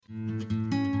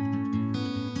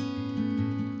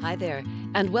Hi there,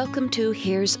 and welcome to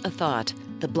Here's a Thought,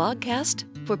 the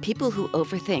blogcast for people who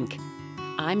overthink.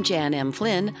 I'm Jan M.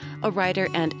 Flynn, a writer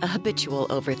and a habitual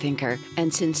overthinker,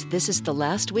 and since this is the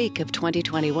last week of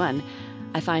 2021,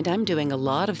 I find I'm doing a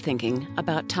lot of thinking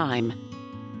about time,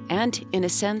 and, in a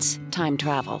sense, time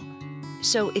travel.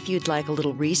 So if you'd like a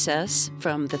little recess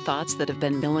from the thoughts that have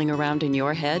been milling around in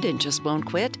your head and just won't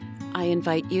quit, I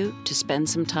invite you to spend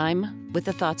some time with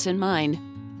the thoughts in mine.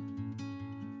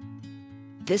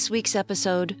 This week's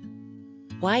episode,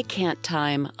 Why Can't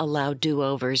Time Allow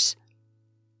Do-Overs?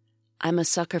 I'm a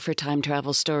sucker for time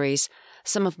travel stories.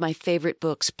 Some of my favorite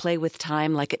books play with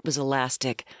time like it was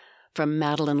elastic, from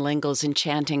Madeleine L'Engle's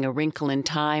enchanting A Wrinkle in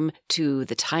Time to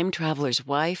The Time Traveler's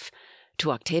Wife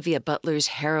to Octavia Butler's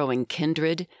harrowing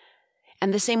Kindred.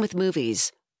 And the same with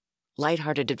movies,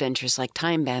 lighthearted adventures like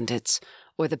Time Bandits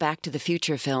or the Back to the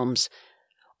Future films,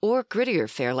 or grittier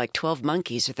fare like 12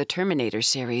 Monkeys or the Terminator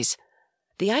series.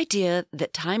 The idea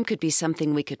that time could be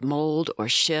something we could mold or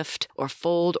shift or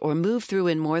fold or move through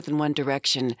in more than one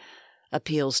direction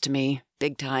appeals to me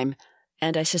big time,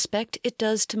 and I suspect it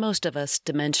does to most of us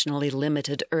dimensionally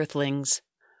limited earthlings.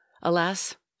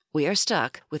 Alas, we are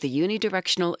stuck with a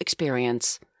unidirectional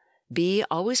experience. B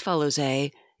always follows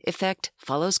A, effect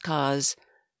follows cause,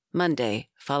 Monday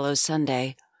follows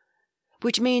Sunday.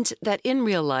 Which means that in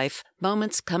real life,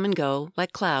 moments come and go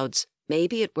like clouds.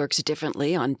 Maybe it works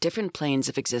differently on different planes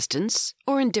of existence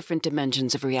or in different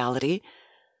dimensions of reality.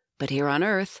 But here on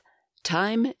Earth,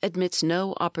 time admits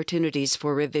no opportunities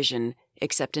for revision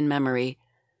except in memory.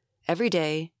 Every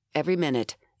day, every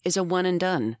minute is a one and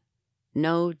done.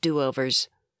 No do-overs.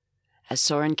 As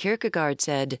Soren Kierkegaard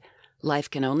said, life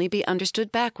can only be understood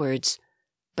backwards,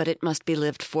 but it must be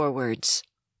lived forwards.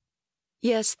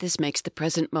 Yes, this makes the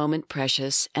present moment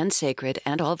precious and sacred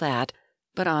and all that,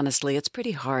 but honestly, it's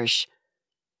pretty harsh.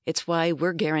 It's why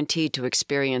we're guaranteed to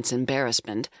experience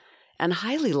embarrassment and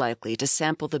highly likely to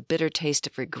sample the bitter taste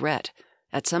of regret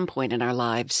at some point in our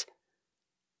lives.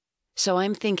 So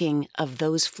I'm thinking of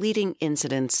those fleeting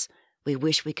incidents we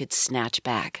wish we could snatch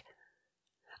back.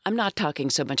 I'm not talking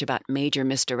so much about major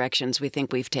misdirections we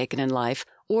think we've taken in life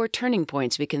or turning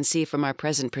points we can see from our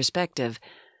present perspective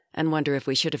and wonder if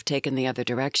we should have taken the other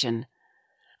direction.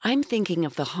 I'm thinking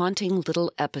of the haunting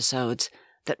little episodes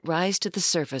that rise to the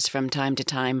surface from time to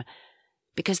time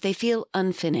because they feel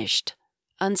unfinished,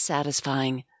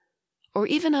 unsatisfying, or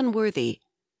even unworthy.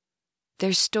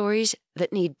 They're stories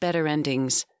that need better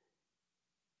endings.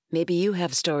 Maybe you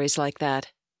have stories like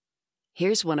that.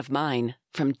 Here's one of mine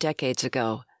from decades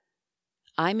ago.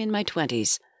 I'm in my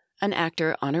 20s, an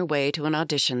actor on her way to an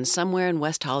audition somewhere in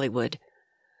West Hollywood.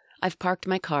 I've parked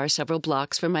my car several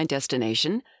blocks from my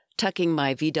destination, tucking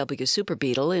my VW Super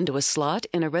Beetle into a slot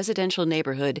in a residential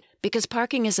neighborhood because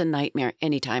parking is a nightmare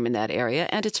anytime in that area,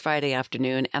 and it's Friday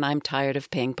afternoon, and I'm tired of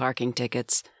paying parking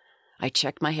tickets. I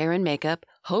check my hair and makeup,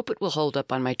 hope it will hold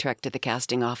up on my trek to the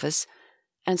casting office,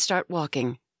 and start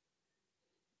walking.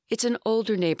 It's an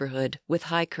older neighborhood with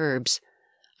high curbs.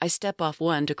 I step off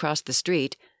one to cross the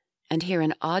street and hear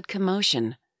an odd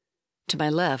commotion. To my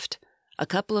left, a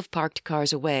couple of parked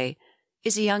cars away,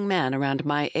 is a young man around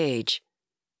my age.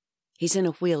 He's in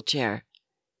a wheelchair.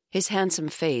 His handsome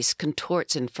face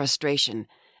contorts in frustration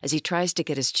as he tries to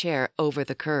get his chair over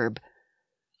the curb.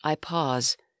 I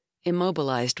pause,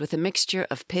 immobilized with a mixture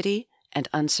of pity and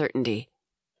uncertainty.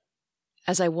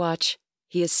 As I watch,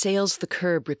 he assails the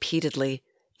curb repeatedly,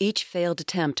 each failed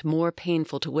attempt more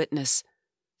painful to witness.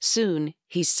 Soon,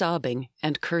 he's sobbing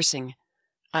and cursing.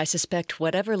 I suspect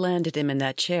whatever landed him in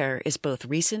that chair is both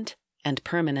recent and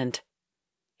permanent.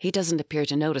 He doesn't appear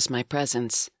to notice my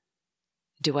presence.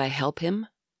 Do I help him?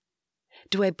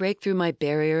 Do I break through my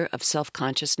barrier of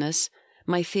self-consciousness,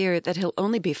 my fear that he'll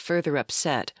only be further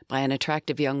upset by an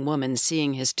attractive young woman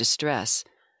seeing his distress,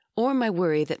 or my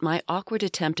worry that my awkward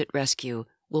attempt at rescue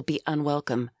will be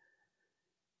unwelcome?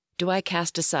 Do I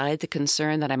cast aside the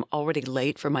concern that I'm already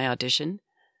late for my audition?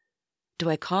 Do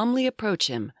I calmly approach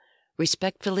him,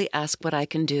 respectfully ask what I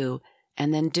can do,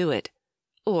 and then do it,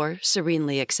 or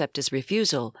serenely accept his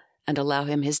refusal and allow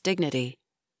him his dignity?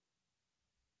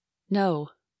 No.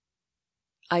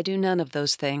 I do none of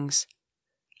those things.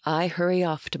 I hurry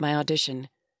off to my audition,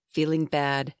 feeling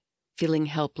bad, feeling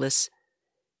helpless,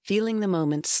 feeling the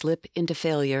moment slip into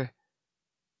failure.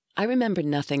 I remember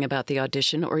nothing about the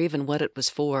audition or even what it was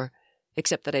for,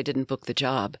 except that I didn't book the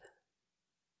job.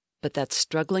 But that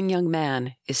struggling young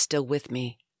man is still with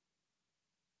me.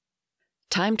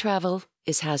 Time travel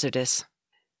is hazardous.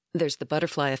 There's the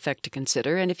butterfly effect to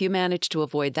consider, and if you manage to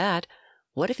avoid that,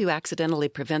 what if you accidentally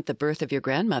prevent the birth of your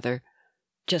grandmother?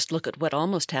 Just look at what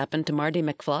almost happened to Marty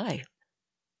McFly.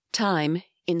 Time,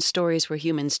 in stories where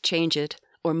humans change it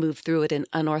or move through it in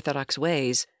unorthodox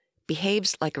ways,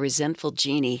 behaves like a resentful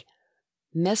genie.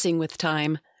 Messing with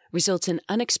time results in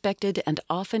unexpected and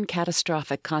often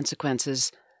catastrophic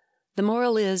consequences. The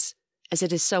moral is, as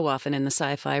it is so often in the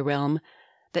sci-fi realm,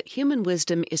 that human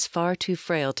wisdom is far too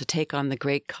frail to take on the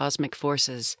great cosmic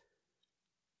forces.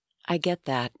 I get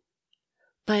that.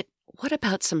 But what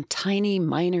about some tiny,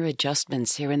 minor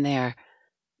adjustments here and there?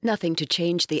 Nothing to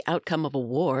change the outcome of a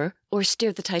war or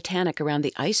steer the Titanic around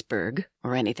the iceberg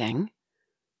or anything.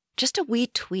 Just a wee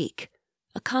tweak,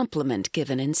 a compliment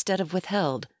given instead of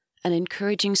withheld, an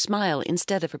encouraging smile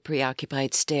instead of a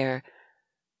preoccupied stare,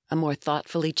 a more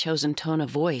thoughtfully chosen tone of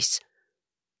voice,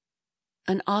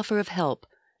 an offer of help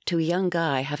to a young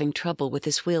guy having trouble with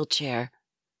his wheelchair.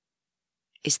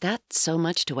 Is that so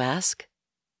much to ask?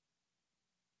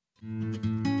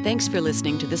 Thanks for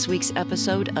listening to this week's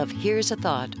episode of Here's a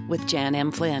Thought with Jan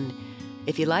M. Flynn.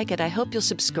 If you like it, I hope you'll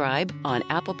subscribe on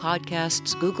Apple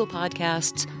Podcasts, Google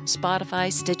Podcasts,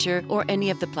 Spotify, Stitcher, or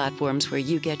any of the platforms where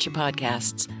you get your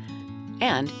podcasts.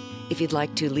 And if you'd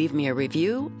like to leave me a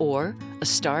review or a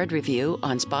starred review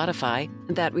on Spotify,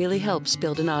 that really helps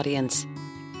build an audience.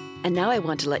 And now I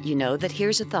want to let you know that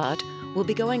Here's a Thought will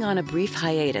be going on a brief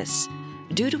hiatus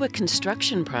due to a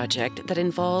construction project that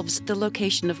involves the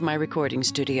location of my recording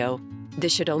studio.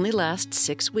 This should only last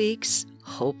 6 weeks,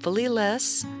 hopefully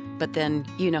less, but then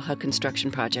you know how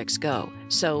construction projects go.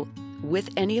 So, with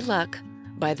any luck,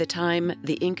 by the time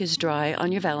the ink is dry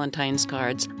on your Valentine's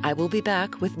cards, I will be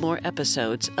back with more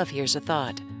episodes of Here's a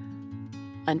Thought.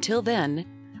 Until then,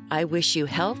 I wish you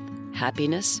health,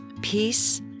 happiness,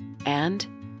 peace, and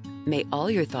may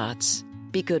all your thoughts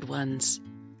be good ones.